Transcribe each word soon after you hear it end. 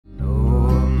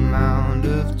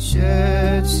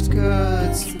church could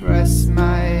express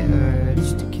my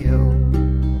urge to kill.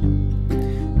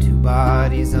 Two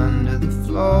bodies under the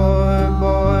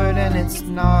floorboard, and it's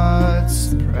not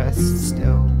suppressed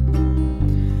still.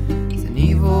 There's an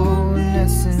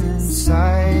evilness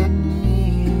inside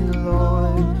me, the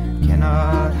Lord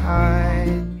cannot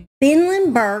hide. Bennylyn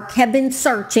and Burke have been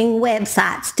searching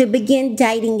websites to begin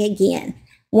dating again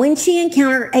when she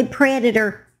encountered a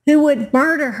predator who would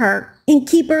murder her and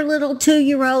keep her little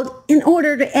 2-year-old in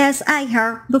order to SA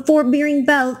her before burying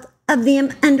both of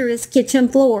them under his kitchen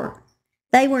floor.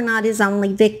 They were not his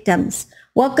only victims.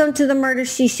 Welcome to the Murder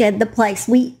She Shed, the place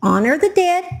we honor the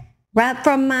dead right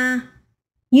from my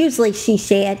usually she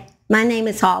shed. My name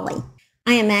is Holly.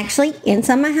 I am actually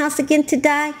inside my house again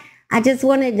today. I just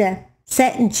wanted to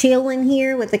sit and chill in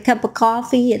here with a cup of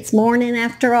coffee. It's morning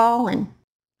after all, and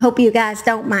hope you guys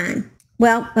don't mind.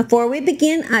 Well, before we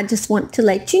begin, I just want to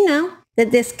let you know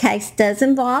that this case does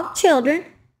involve children,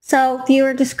 so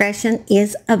viewer discretion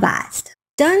is advised.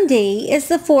 Dundee is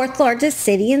the 4th largest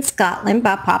city in Scotland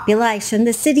by population.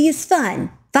 The city is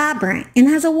fun, vibrant, and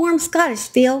has a warm Scottish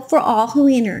feel for all who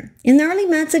enter. In the early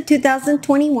months of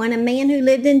 2021, a man who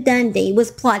lived in Dundee was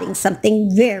plotting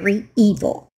something very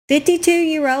evil.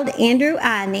 52-year-old Andrew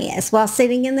Inez, while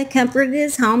sitting in the comfort of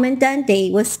his home in Dundee,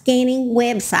 was scanning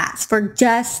websites for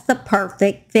just the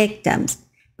perfect victims.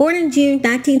 Born in June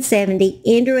 1970,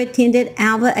 Andrew attended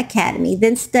Alva Academy,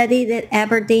 then studied at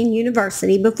Aberdeen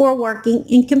University before working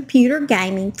in computer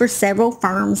gaming for several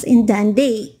firms in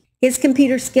Dundee. His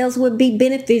computer skills would be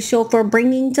beneficial for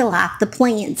bringing to life the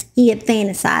plans he had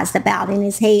fantasized about in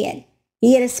his head.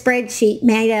 He had a spreadsheet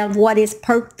made out of what his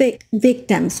perfect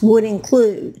victims would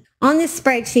include. On this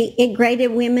spreadsheet, it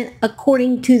graded women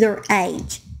according to their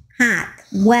age, height,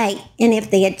 weight, and if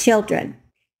they had children.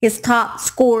 His top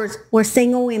scores were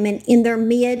single women in their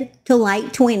mid to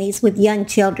late 20s with young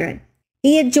children.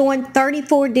 He had joined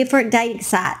 34 different dating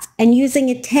sites, and using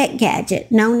a tech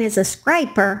gadget known as a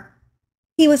scraper,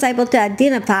 he was able to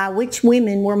identify which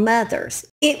women were mothers.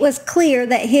 It was clear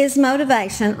that his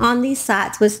motivation on these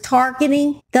sites was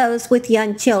targeting those with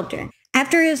young children.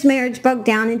 After his marriage broke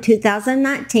down in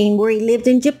 2019, where he lived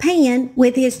in Japan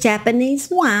with his Japanese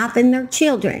wife and their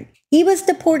children, he was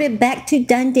deported back to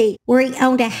Dundee, where he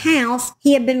owned a house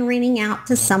he had been renting out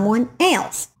to someone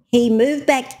else. He moved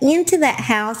back into that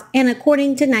house and,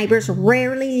 according to neighbors,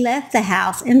 rarely left the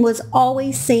house and was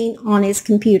always seen on his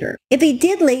computer. If he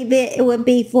did leave it, it would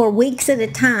be for weeks at a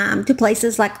time to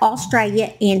places like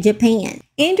Australia and Japan.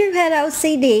 Andrew had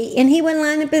OCD, and he would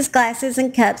line up his glasses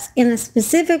and cups in a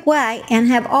specific way and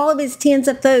have all of his tins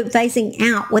of food facing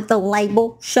out with the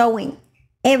label showing.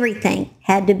 Everything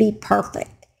had to be perfect.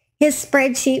 His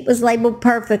spreadsheet was labeled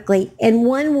perfectly, and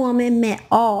one woman met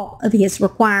all of his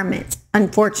requirements,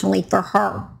 unfortunately for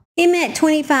her. He met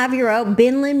 25-year-old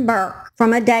Bennylyn Burke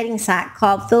from a dating site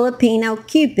called Filipino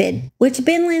Cupid, which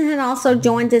Bennylyn had also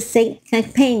joined to seek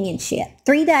companionship.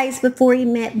 3 days before he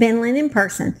met Bennylyn in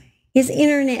person, his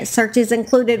internet searches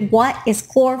included what is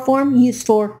chloroform used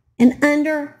for and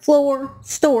underfloor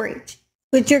storage.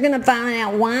 But you're going to find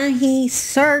out why he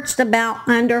searched about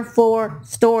underfloor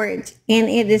storage, and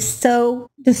it is so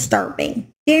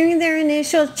disturbing. During their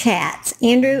initial chats,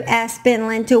 Andrew asked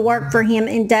Bennylyn to work for him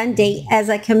in Dundee as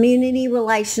a community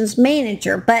relations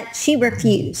manager, but she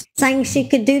refused, saying she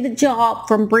could do the job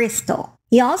from Bristol.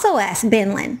 He also asked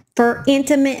Bennylyn for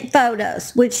intimate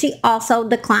photos, which she also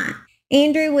declined.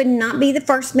 Andrew would not be the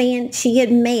first man she had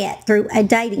met through a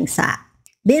dating site.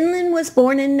 Bennylyn was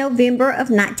born in November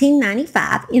of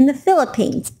 1995 in the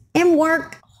Philippines and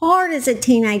worked hard as a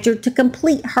teenager to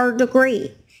complete her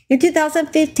degree. In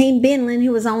 2015, Bennylyn,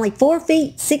 who was only 4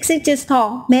 feet 6 inches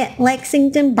tall, met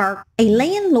Lexington Burke, a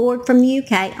landlord from the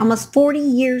UK, almost 40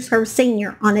 years her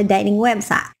senior, on a dating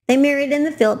website. They married in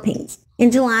the Philippines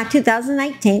in July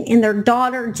 2018, and their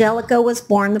daughter Jellica was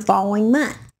born the following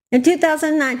month. In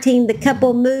 2019, the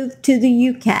couple moved to the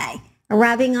UK,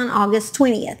 arriving on August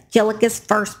 20th, Jellica's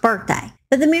first birthday.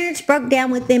 But the marriage broke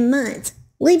down within months,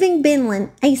 leaving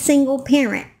Bennylyn a single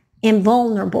parent and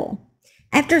vulnerable.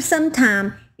 After some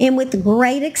time, and with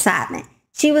great excitement,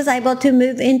 she was able to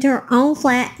move into her own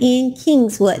flat in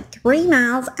Kingswood, 3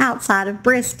 miles outside of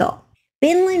Bristol.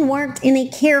 Bennylyn worked in a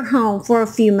care home for a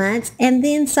few months and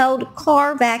then sold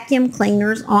car vacuum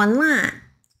cleaners online,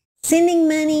 sending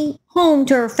money home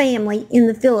to her family in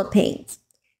the Philippines.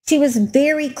 She was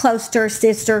very close to her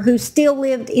sister, who still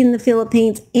lived in the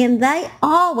Philippines, and they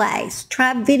always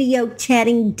tried video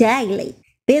chatting daily.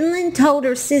 Bennylyn told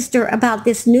her sister about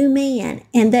this new man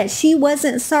and that she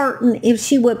wasn't certain if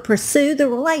she would pursue the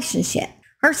relationship.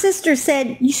 Her sister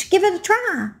said, "You should give it a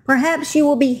try. Perhaps you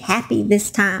will be happy this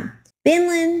time."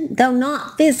 Bennylyn, though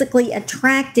not physically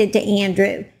attracted to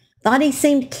Andrew, thought he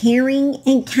seemed caring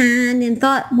and kind and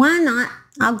thought, why not?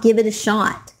 I'll give it a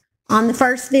shot. On the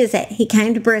first visit, he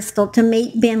came to Bristol to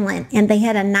meet Bennylyn, and they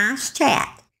had a nice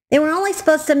chat. They were only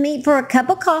supposed to meet for a cup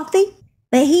of coffee,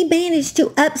 but he managed to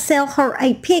upsell her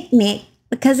a picnic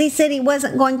because he said he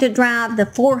wasn't going to drive the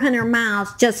 400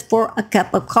 miles just for a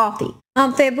cup of coffee.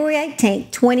 On February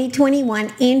 18,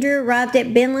 2021, Andrew arrived at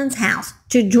Bennylyn's house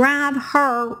to drive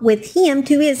her with him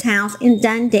to his house in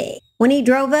Dundee. When he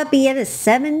drove up, he had a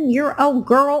 7-year-old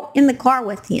girl in the car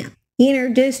with him. He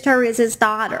introduced her as his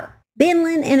daughter.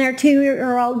 Bennylyn and her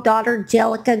 2-year-old daughter,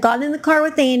 Jellica, got in the car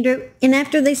with Andrew, and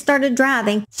after they started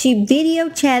driving, she video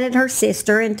chatted her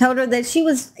sister and told her that she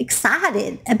was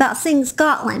excited about seeing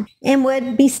Scotland and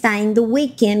would be staying the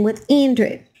weekend with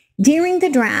Andrew. During the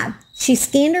drive, she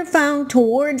scanned her phone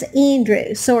towards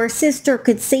Andrew so her sister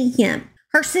could see him.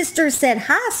 Her sister said,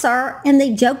 "Hi, sir," and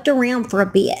they joked around for a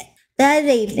bit. That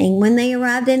evening, when they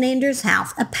arrived at Andrew's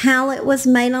house, a pallet was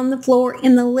made on the floor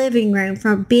in the living room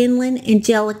for Bennylyn and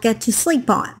Jellica to sleep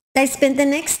on. They spent the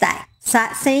next day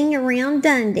sightseeing around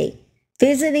Dundee,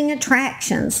 visiting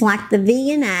attractions like the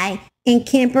V&A and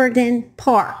Camperdown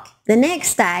Park. The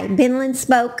next day, Bennylyn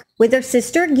spoke with her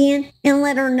sister again and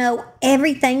let her know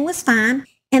everything was fine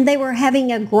and they were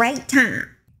having a great time.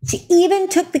 She even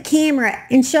took the camera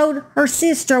and showed her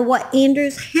sister what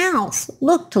Andrew's house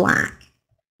looked like.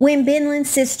 When Bennylyn's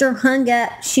sister hung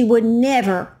up, she would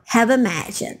never have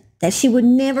imagined that she would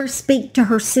never speak to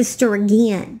her sister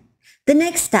again. The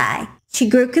next day, she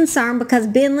grew concerned because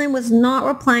Bennylyn was not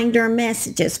replying to her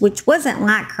messages, which wasn't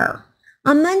like her.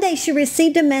 On Monday, she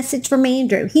received a message from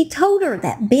Andrew. He told her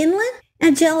that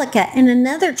Bennylyn, Jellica, and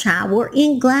another child were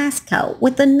in Glasgow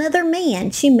with another man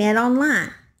she met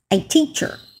online, a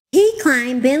teacher. He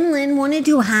claimed Bennylyn wanted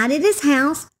to hide at his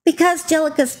house because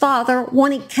Jellica's father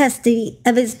wanted custody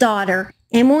of his daughter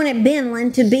and wanted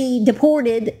Bennylyn to be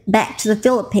deported back to the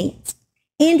Philippines.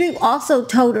 Andrew also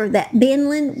told her that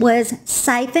Bennylyn was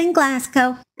safe in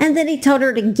Glasgow and that he told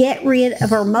her to get rid of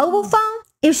her mobile phone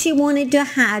if she wanted to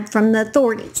hide from the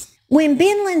authorities. When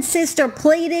Bennylyn's sister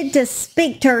pleaded to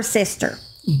speak to her sister,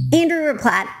 Andrew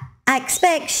replied, "I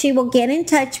expect she will get in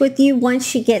touch with you once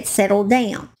she gets settled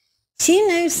down." She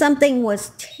knew something was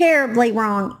terribly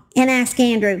wrong and asked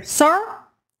Andrew, "Sir,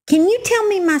 can you tell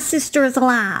me my sister is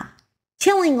alive?"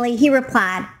 Chillingly, he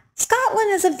replied, "Scotland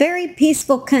is a very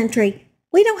peaceful country.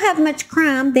 We don't have much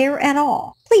crime there at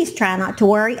all. Please try not to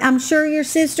worry. I'm sure your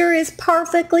sister is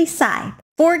perfectly safe."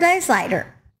 4 days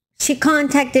later, she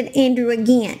contacted Andrew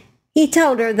again. He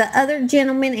told her the other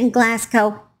gentleman in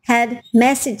Glasgow had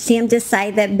messaged him to say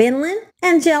that Bennylyn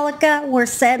and Jellica were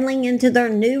settling into their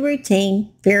new routine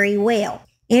very well.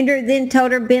 Andrew then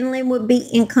told her Bennylyn would be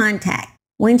in contact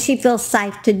when she feels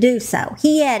safe to do so.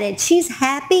 He added, "She's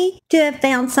happy to have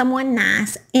found someone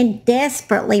nice and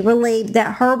desperately relieved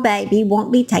that her baby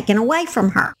won't be taken away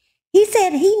from her." He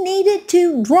said he needed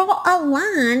to draw a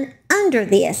line under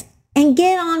this and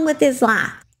get on with his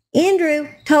life. Andrew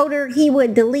told her he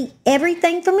would delete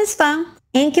everything from his phone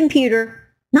and computer,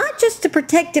 not just to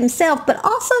protect himself, but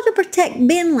also to protect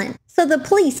Bennylyn, so the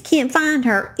police can't find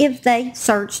her if they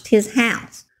searched his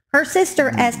house. Her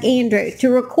sister asked Andrew to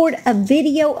record a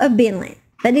video of Bennylyn,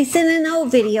 but he sent an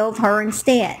old video of her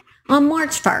instead. On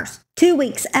March 1st, 2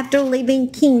 weeks after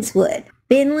leaving Kingswood,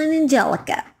 Bennylyn and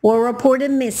Jellica were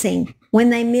reported missing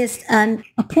when they missed an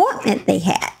appointment they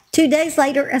had. 2 days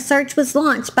later, a search was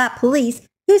launched by police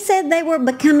who said they were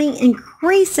becoming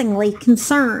increasingly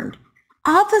concerned.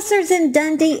 Officers in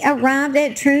Dundee arrived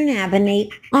at Troon Avenue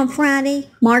on Friday,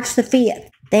 March the 5th.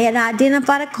 They had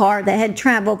identified a car that had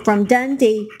traveled from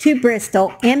Dundee to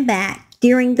Bristol and back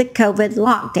during the COVID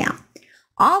lockdown.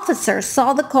 Officers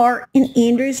saw the car in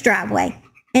Andrew's driveway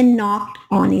and knocked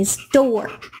on his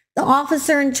door. The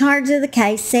officer in charge of the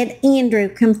case said Andrew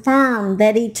confirmed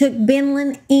that he took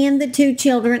Bennylyn and the 2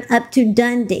 children up to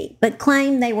Dundee, but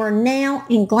claimed they were now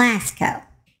in Glasgow.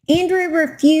 Andrew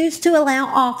refused to allow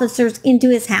officers into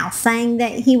his house, saying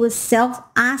that he was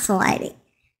self-isolating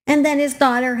and that his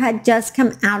daughter had just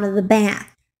come out of the bath.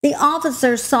 The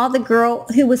officers saw the girl,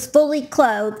 who was fully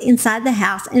clothed, inside the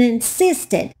house and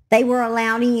insisted they were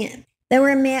allowed in. They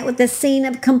were met with a scene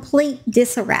of complete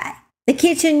disarray. The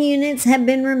kitchen units had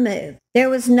been removed. There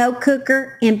was no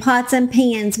cooker, and pots and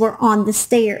pans were on the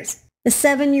stairs. The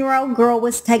 7-year-old girl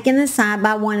was taken aside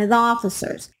by one of the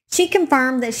officers. She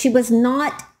confirmed that she was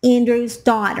not Andrew's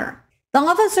daughter. The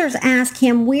officers asked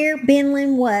him where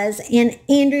Bennylyn was, and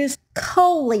Andrews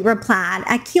coldly replied,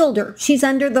 "I killed her. She's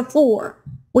under the floor.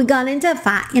 We got into a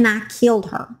fight and I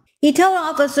killed her." He told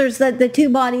officers that the two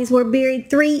bodies were buried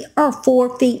 3 or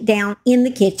 4 feet down in the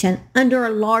kitchen under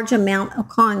a large amount of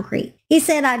concrete. He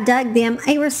said, I dug them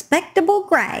a respectable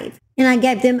grave and I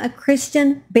gave them a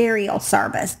Christian burial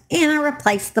service and I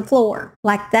replaced the floor.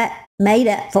 Like that made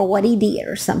up for what he did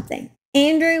or something.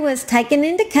 Andrew was taken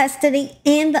into custody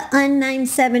and the unnamed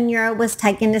 7-year-old was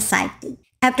taken to safety.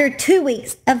 After 2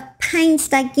 weeks of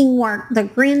painstaking work, the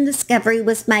grim discovery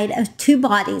was made of 2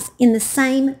 bodies in the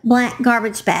same black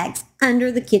garbage bags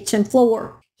under the kitchen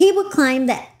floor. He would claim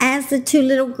that as the 2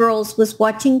 little girls was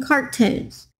watching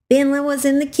cartoons, Bennylyn was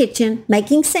in the kitchen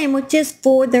making sandwiches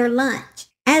for their lunch.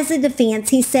 As a defense,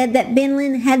 he said that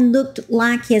Bennylyn had looked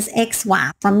like his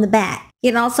ex-wife from the back. He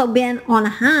had also been on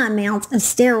high amounts of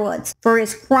steroids for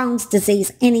his Crohn's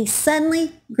disease, and he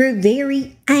suddenly grew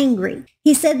very angry.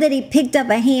 He said that he picked up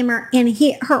a hammer and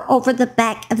hit her over the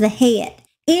back of the head.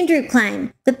 Andrew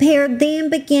claimed the pair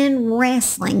then began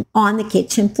wrestling on the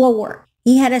kitchen floor.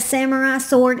 He had a samurai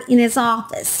sword in his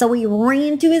office, so he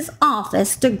ran to his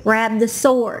office to grab the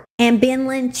sword, and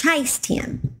Bennylyn chased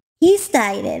him. He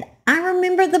stated, I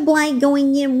remember the blade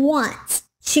going in once.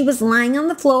 She was lying on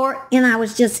the floor and I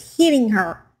was just hitting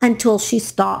her until she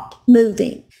stopped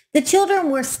moving. The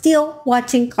children were still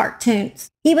watching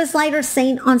cartoons. He was later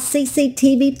seen on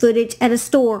CCTV footage at a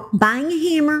store buying a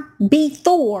hammer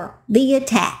before the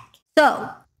attack. So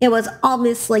it was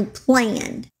obviously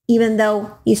planned, even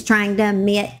though he's trying to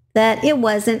admit that it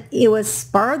wasn't. It was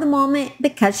spur of the moment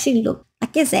because she looked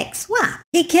like his ex-wife.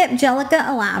 He kept Jellica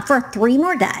alive for 3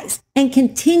 more days and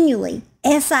continually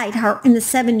essayed her and the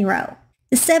 7-year-old.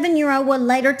 The 7-year-old would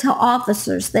later tell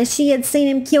officers that she had seen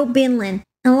him kill Bennylyn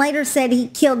and later said he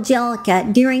killed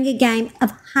Jellica during a game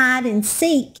of hide and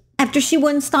seek after she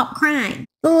wouldn't stop crying.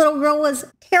 The little girl was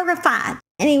terrified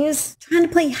and he was trying to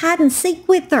play hide and seek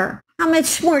with her. How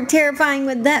much more terrifying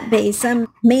would that be? Some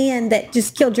man that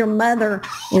just killed your mother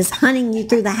is hunting you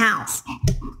through the house.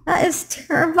 That is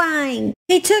terrifying.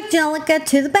 He took Jellica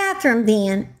to the bathroom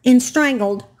then and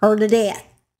strangled her to death.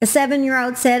 The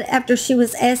 7-year-old said after she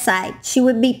was essayed, she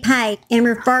would be paid and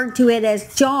referred to it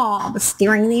as jobs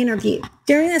during the interview.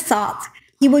 During the assaults,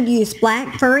 he would use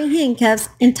black furry handcuffs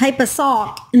and tape a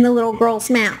sock in the little girl's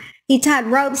mouth. He tied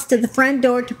ropes to the front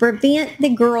door to prevent the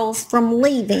girls from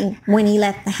leaving when he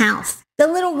left the house. The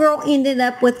little girl ended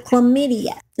up with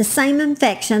chlamydia, the same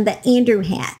infection that Andrew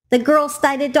had. The girl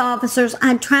stated to officers,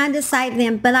 I tried to save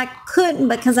them, but I couldn't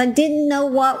because I didn't know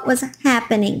what was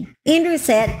happening. Andrew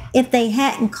said if they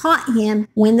hadn't caught him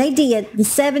when they did, the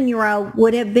 7-year-old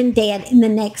would have been dead in the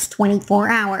next 24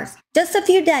 hours. Just a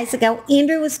few days ago,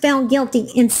 Andrew was found guilty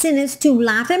and sentenced to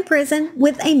life in prison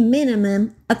with a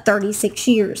minimum of 36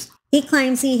 years. He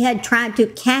claims he had tried to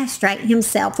castrate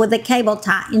himself with a cable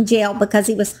tie in jail because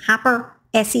he was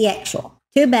hyper-sexual.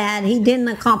 Too bad he didn't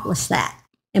accomplish that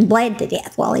and bled to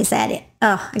death while he's at it.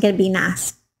 Oh, I gotta be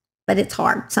nice. But it's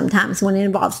hard sometimes when it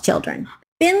involves children.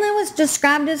 Bennylyn was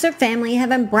described as her family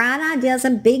having bright ideas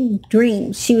and big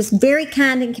dreams. She was very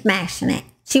kind and compassionate.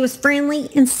 She was friendly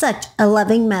and such a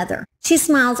loving mother. She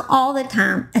smiles all the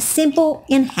time, a simple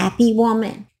and happy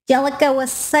woman. Jellica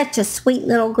was such a sweet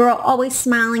little girl, always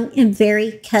smiling and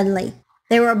very cuddly.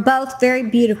 They were both very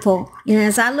beautiful, and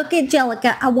as I look at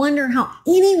Jellica, I wonder how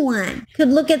anyone could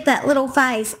look at that little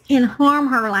face and harm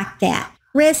her like that.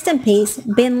 Rest in peace,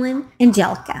 Bennylyn and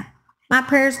Jellica. My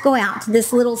prayers go out to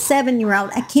this little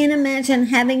 7-year-old. I can't imagine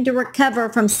having to recover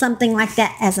from something like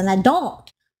that as an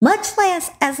adult, much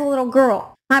less as a little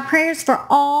girl. My prayers for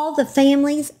all the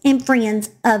families and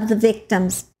friends of the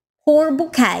victims. Horrible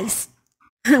case.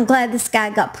 I'm glad this guy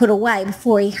got put away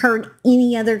before he hurt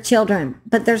any other children.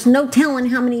 But there's no telling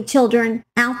how many children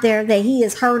out there that he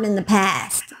has hurt in the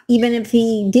past. Even if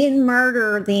he didn't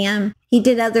murder them, he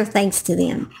did other things to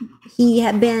them. He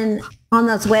had been on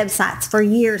those websites for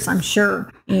years, I'm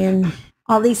sure. And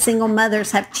all these single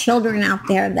mothers have children out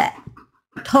there that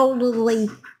are totally,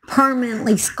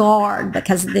 permanently scarred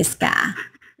because of this guy.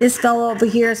 This fellow over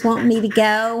here is wanting me to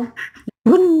go.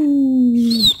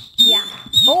 Yeah.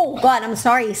 Oh, God, I'm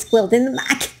sorry he squealed in the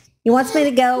mic. He wants me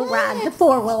to go ride the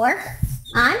 4-wheeler.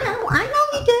 I know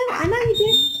you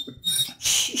do.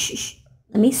 Shh, shh, shh.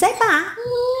 Let me say bye.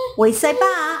 We say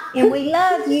bye, and we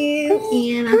love you,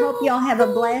 and I hope y'all have a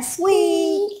blessed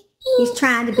week. He's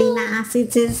trying to be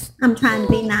nice. I'm trying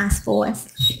to be nice for us.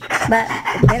 But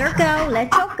better go.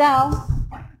 Let y'all go.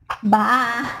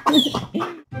 Bye.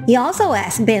 He also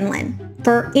asked Bennylyn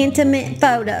for intimate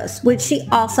photos, which she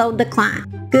also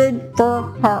declined. Good for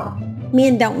her.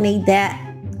 Men don't need that.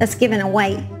 That's giving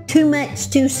away too much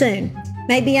too soon.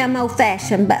 Maybe I'm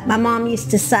old-fashioned, but my mom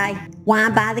used to say, why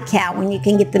buy the cow when you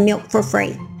can get the milk for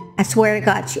free? I swear to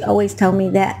God, she always told me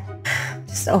that.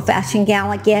 Just old-fashioned gal,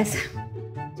 I guess.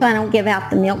 So I don't give out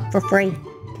the milk for free.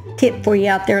 Tip for you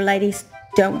out there, ladies.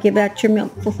 Don't give out your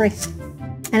milk for free.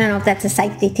 I don't know if that's a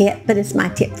safety tip, but it's my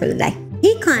tip for the day.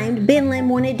 He claimed Bennylyn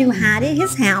wanted to hide at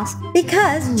his house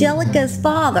because Jellica's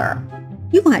father.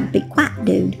 You want to be quiet,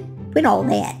 dude. Quit all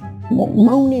that.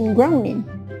 Moaning and groaning.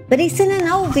 But he sent an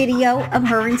old video of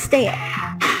her instead.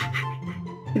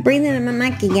 You're breathing in my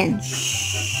mic again.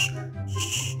 Shh.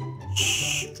 Shh.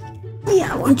 Shh.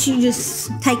 Yeah, why don't you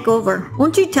just take over? Why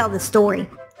don't you tell the story?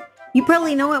 You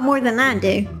probably know it more than I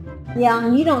do. Yeah,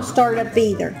 and you don't start up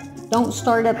either. Don't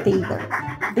start up either.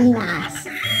 Be nice.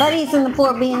 Buddy's on the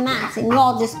floor being nice, and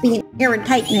y'all just being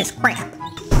irritating as crap.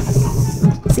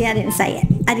 See, I didn't say it.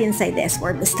 I didn't say this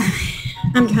word this time.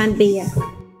 I'm trying to be a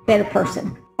better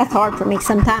person. That's hard for me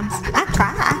sometimes. I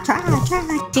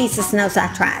try. Jesus knows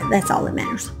I try. That's all that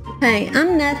matters. Hey,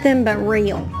 I'm nothing but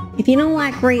real. If you don't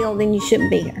like real, then you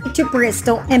shouldn't be here. Get to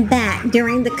Bristol and back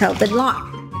during the COVID lock.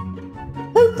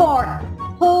 Who farted?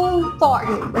 Who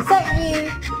farted? Was that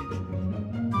you?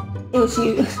 It was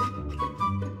you.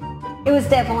 It was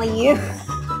definitely you.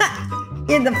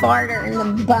 You're the farter in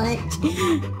the bunch.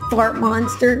 Fart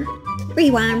monster.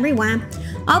 Rewind.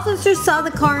 Officers saw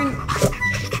the car and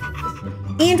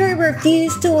Andrew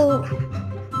refused to...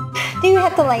 Do you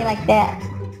have to lay like that?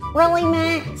 Really,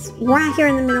 Max? Right here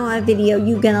in the middle of a video,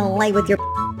 you gonna lay with your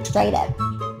straight up.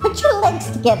 Put your legs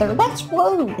together. That's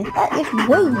rude. That is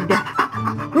rude.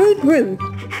 Rude.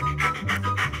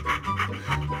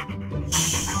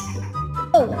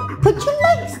 Oh, put your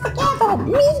legs together.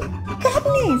 Me,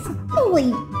 goodness.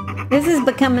 Holy. This is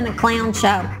becoming a clown show.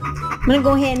 I'm going to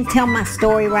go ahead and tell my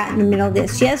story right in the middle of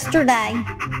this. Yesterday,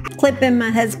 clipping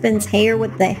my husband's hair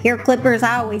with the hair clippers.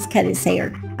 I always cut his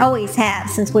hair. I always have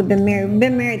since we've been married. We've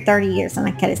been married 30 years and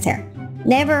I cut his hair.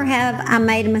 Never have I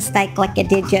made a mistake like I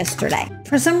did yesterday.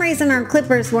 For some reason, our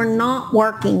clippers were not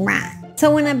working right.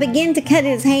 So when I began to cut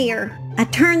his hair, I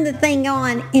turned the thing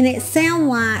on and it sounded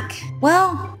like,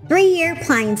 well, 3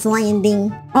 airplanes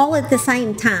landing all at the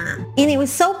same time. And it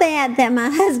was so bad that my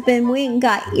husband went and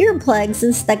got earplugs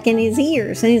and stuck in his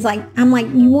ears. And he's like, I'm like,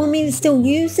 you want me to still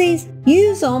use these?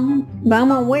 Use them, but I'm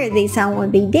gonna wear these so I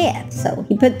won't be deaf. So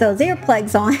he put those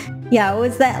earplugs on. Yeah, it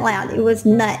was that loud. It was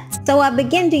nuts. So I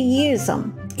began to use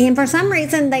them. And for some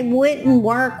reason, they wouldn't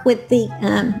work with the,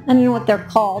 I don't know what they're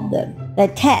called, the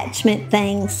attachment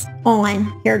things on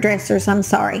hairdressers, I'm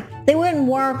sorry. They wouldn't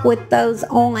work with those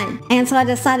on. And so I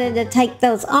decided to take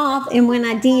those off. And when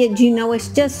I did, you know, it's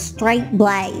just straight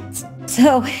blades.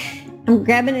 So I'm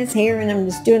grabbing his hair and I'm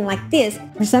just doing like this.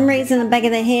 For some reason, the back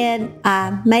of the head,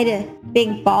 I made a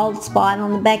big bald spot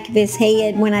on the back of his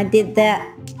head when I did that.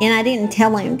 And I didn't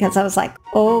tell him because I was like,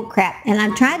 oh crap. And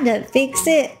I tried to fix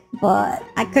it, but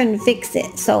I couldn't fix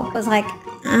it. So I was like,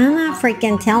 I'm not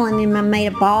freaking telling him I made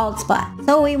a bald spot.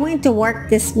 So we went to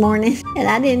work this morning and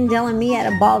I didn't tell him he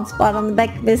had a bald spot on the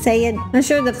back of his head. I'm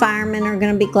sure the firemen are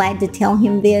going to be glad to tell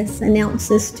him this, announce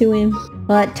this to him.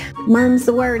 But mum's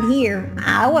the word here.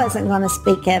 I wasn't going to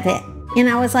speak of it. And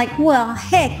I was like, well,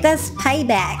 heck, that's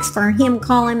paybacks for him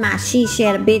calling my she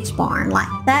shed a bitch barn. Like,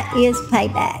 that is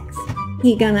paybacks.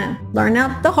 He's gonna learn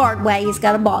out the hard way. He's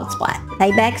got a bald spot.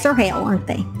 Paybacks are hell, aren't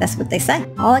they? That's what they say.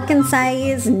 All I can say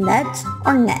is nuts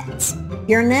are nuts.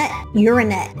 You're a nut, you're a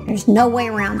nut. There's no way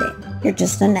around it. You're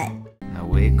just a nut. I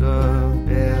wake up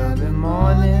every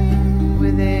morning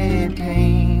with a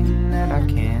pain that I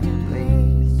can't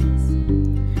place.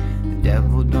 The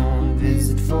devil don't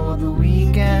visit for the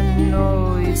weekend.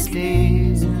 No, he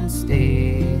stays and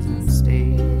stays and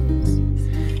stays.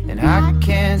 And I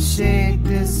can't shake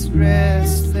this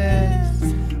restless